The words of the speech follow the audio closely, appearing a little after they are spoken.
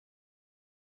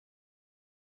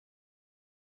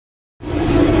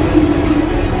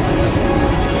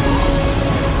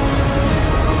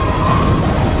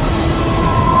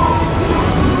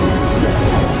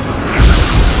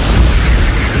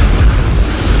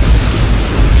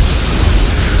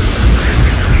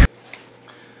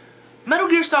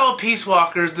Solid Peace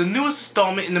Walker is the newest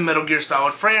installment in the Metal Gear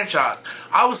Solid franchise.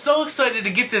 I was so excited to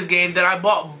get this game that I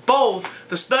bought both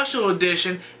the Special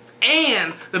Edition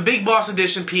and the Big Boss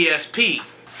Edition PSP.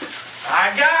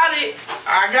 I got it!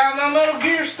 I got my Metal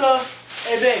Gear stuff.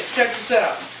 Hey babe, check this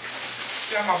out.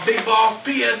 Got my Big Boss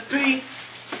PSP.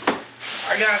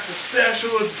 I got the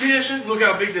Special Edition. Look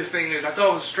how big this thing is. I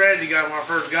thought it was a strategy guide when I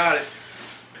first got it.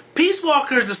 Peace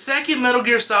Walker is the second Metal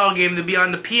Gear Solid game to be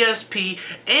on the PSP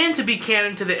and to be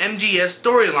canon to the MGS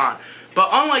storyline. But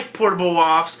unlike Portable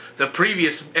Ops, the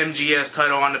previous MGS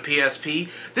title on the PSP,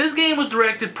 this game was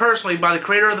directed personally by the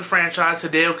creator of the franchise,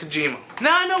 Hideo Kojima.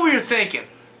 Now I know what you're thinking.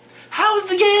 How is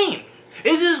the game?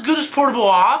 Is it as good as Portable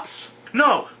Ops?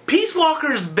 No, Peace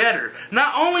Walker is better.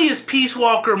 Not only is Peace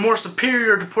Walker more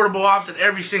superior to Portable Ops in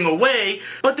every single way,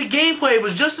 but the gameplay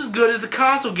was just as good as the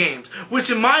console games, which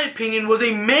in my opinion was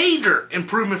a major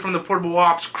improvement from the Portable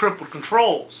Ops crippled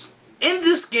controls. In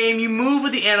this game, you move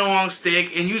with the analog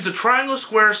stick and use the triangle,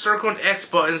 square, circle, and X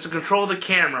buttons to control the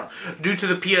camera, due to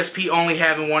the PSP only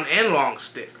having one analog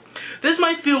stick. This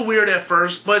might feel weird at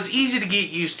first, but it's easy to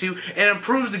get used to and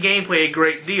improves the gameplay a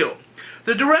great deal.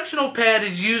 The directional pad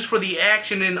is used for the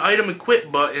action and item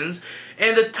equip buttons,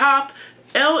 and the top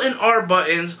L and R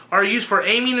buttons are used for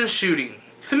aiming and shooting.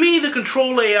 To me, the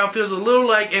control layout feels a little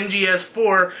like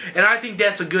MGS4, and I think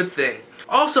that's a good thing.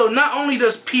 Also, not only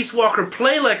does Peace Walker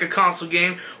play like a console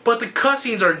game, but the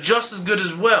cutscenes are just as good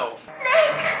as well.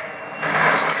 Snake!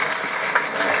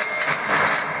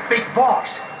 Big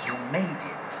Boss, you made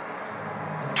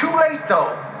it. Too late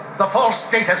though. The false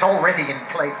data is already in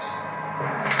place.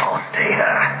 False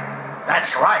data?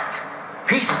 That's right.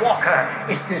 Peace Walker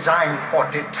is designed for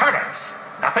deterrence,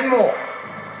 nothing more.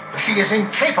 She is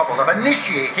incapable of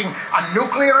initiating a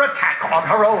nuclear attack on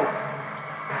her own.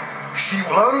 She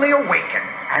will only awaken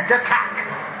and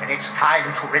attack when it's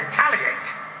time to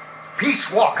retaliate.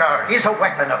 Peace Walker is a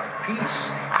weapon of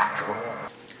peace, after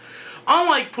all.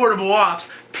 Unlike Portable Ops,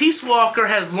 Peace Walker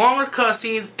has longer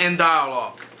cutscenes and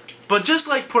dialogue. But just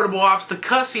like Portable Ops, the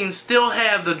cutscenes still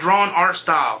have the drawn art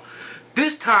style.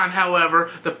 This time, however,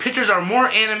 the pictures are more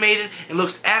animated and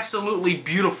looks absolutely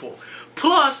beautiful.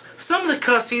 Plus, some of the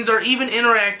cutscenes are even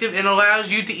interactive and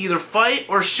allows you to either fight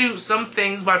or shoot some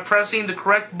things by pressing the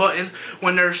correct buttons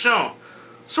when they're shown.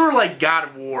 Sort of like God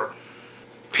of War.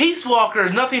 Peace Walker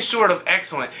is nothing short of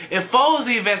excellent. It follows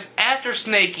the events after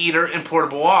Snake Eater in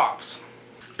Portable Ops.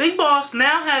 Big Boss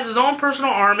now has his own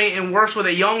personal army and works with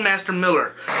a young Master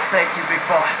Miller. Thank you, Big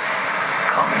Boss.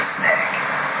 Call me Snake.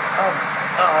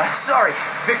 Sorry,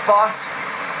 Big Boss.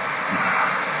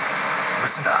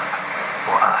 Listen up.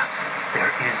 For us, there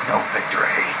is no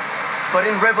victory. But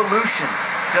in Revolution,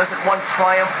 doesn't one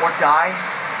triumph or die?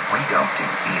 We don't do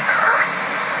either.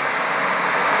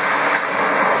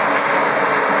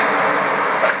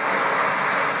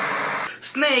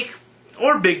 Snake,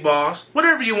 or Big Boss,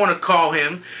 whatever you want to call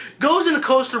him, goes into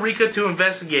Costa Rica to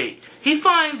investigate. He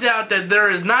finds out that there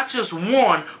is not just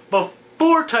one, but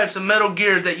 4 types of Metal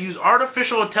Gears that use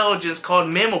artificial intelligence called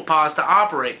mammal pods to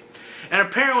operate. And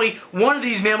apparently, one of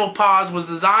these mammal pods was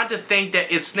designed to think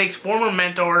that it's Snake's former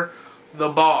mentor, the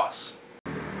Boss.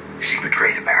 She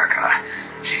betrayed America.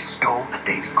 She stole the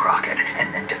Davy Crockett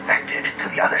and then defected to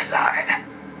the other side.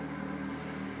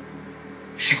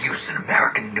 She used an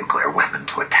American nuclear weapon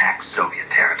to attack Soviet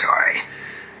territory.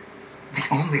 The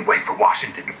only way for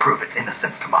Washington to prove its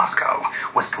innocence to Moscow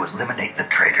was to eliminate the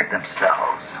traitor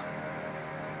themselves.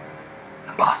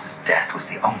 The boss's death was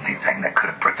the only thing that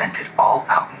could have prevented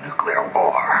all-out nuclear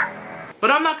war. But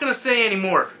I'm not going to say any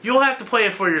more. You'll have to play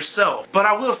it for yourself. But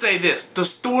I will say this. The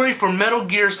story for Metal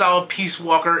Gear Solid Peace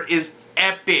Walker is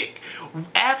epic.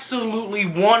 Absolutely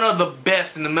one of the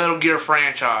best in the Metal Gear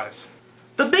franchise.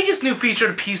 The biggest new feature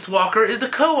to Peace Walker is the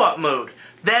co-op mode.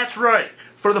 That's right.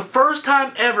 For the first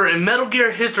time ever in Metal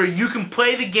Gear history, you can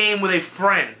play the game with a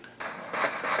friend.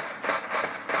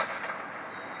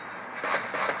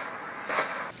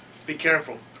 Be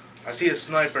careful. I see a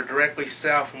sniper directly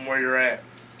south from where you're at.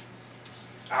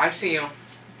 I see him.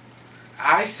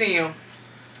 I see him.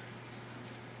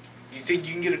 You think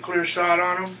you can get a clear shot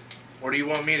on him? Or do you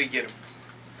want me to get him?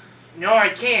 No, I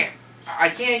can't. I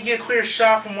can't get a clear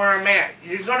shot from where I'm at.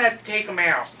 You're gonna have to take him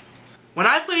out. When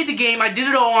I played the game, I did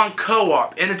it all on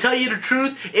co-op, and to tell you the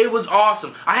truth, it was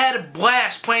awesome. I had a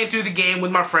blast playing through the game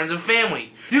with my friends and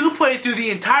family. You can play through the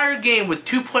entire game with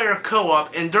 2-player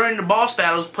co-op, and during the boss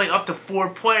battles, play up to 4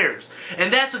 players.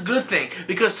 And that's a good thing,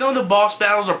 because some of the boss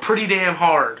battles are pretty damn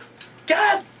hard.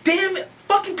 God damn it,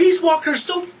 fucking Peace Walker is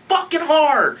so fucking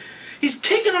hard. He's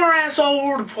kicking our ass all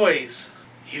over the place.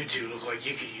 You two look like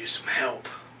you could use some help.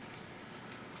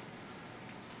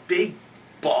 Big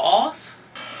Boss?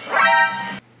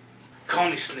 Call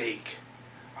me Snake.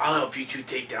 I'll help you two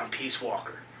take down Peace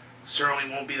Walker. Certainly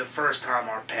won't be the first time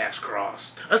our paths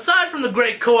cross. Aside from the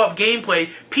great co-op gameplay,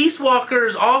 Peace Walker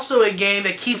is also a game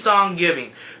that keeps on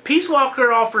giving. Peace Walker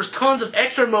offers tons of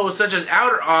extra modes such as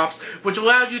Outer Ops, which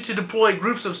allows you to deploy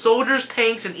groups of soldiers,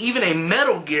 tanks, and even a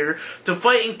Metal Gear to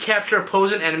fight and capture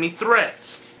opposing enemy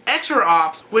threats. Extra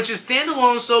Ops, which is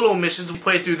standalone solo missions we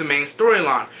play through the main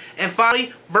storyline. And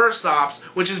finally, Verse Ops,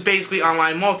 which is basically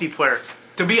online multiplayer.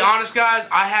 To be honest, guys,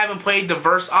 I haven't played the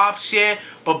Verse Ops yet,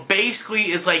 but basically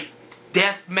it's like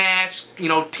deathmatch,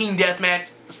 team deathmatch,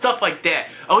 stuff like that.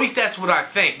 At least that's what I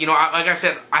think. Like I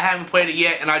said, I haven't played it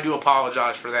yet, and I do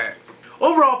apologize for that.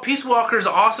 Overall, Peace Walker is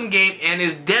an awesome game and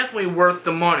is definitely worth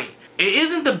the money. It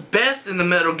isn't the best in the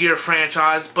Metal Gear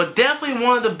franchise, but definitely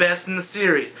one of the best in the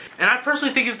series. And I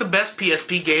personally think it's the best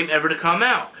PSP game ever to come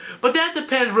out. But that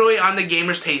depends really on the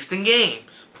gamer's taste in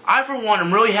games. I, for one,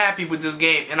 am really happy with this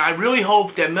game, and I really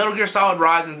hope that Metal Gear Solid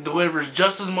Rising delivers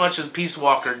just as much as Peace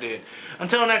Walker did.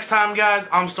 Until next time, guys,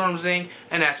 I'm Stormsink,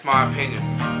 and that's my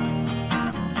opinion.